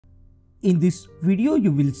In this video,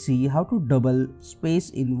 you will see how to double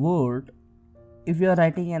space in Word if you are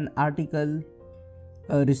writing an article,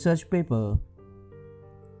 a research paper,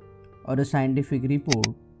 or a scientific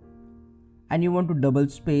report and you want to double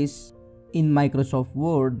space in Microsoft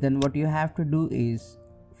Word. Then what you have to do is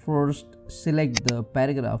first select the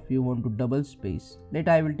paragraph you want to double space.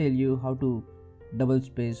 Later I will tell you how to double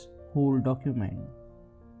space whole document.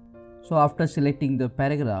 So after selecting the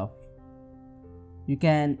paragraph, you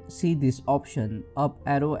can see this option up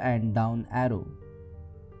arrow and down arrow.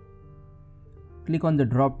 Click on the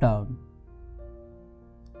drop down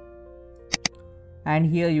and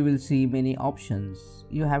here you will see many options.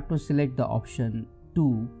 You have to select the option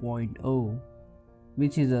 2.0,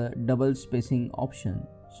 which is a double spacing option.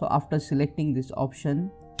 So after selecting this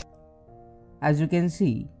option, as you can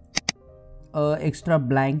see, a extra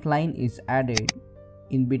blank line is added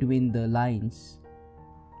in between the lines,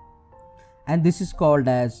 and this is called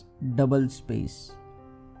as double space.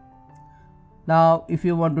 Now if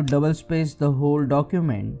you want to double space the whole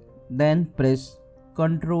document, then press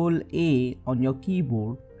Ctrl A on your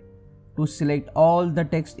keyboard to select all the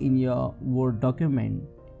text in your Word document.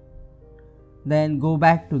 Then go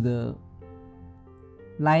back to the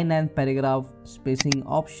line and paragraph spacing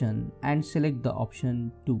option and select the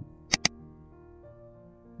option 2.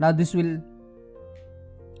 Now this will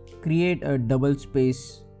create a double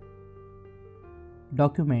space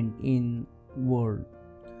document in Word.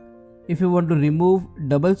 If you want to remove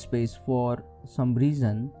double space for some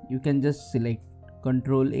reason, you can just select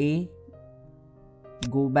Ctrl A,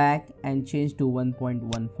 go back and change to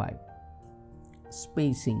 1.15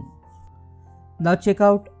 spacing. Now check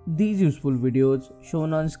out these useful videos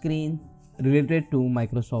shown on screen related to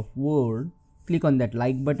Microsoft Word. Click on that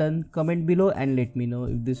like button, comment below and let me know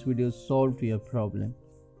if this video solved your problem.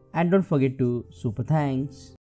 And don't forget to super thanks.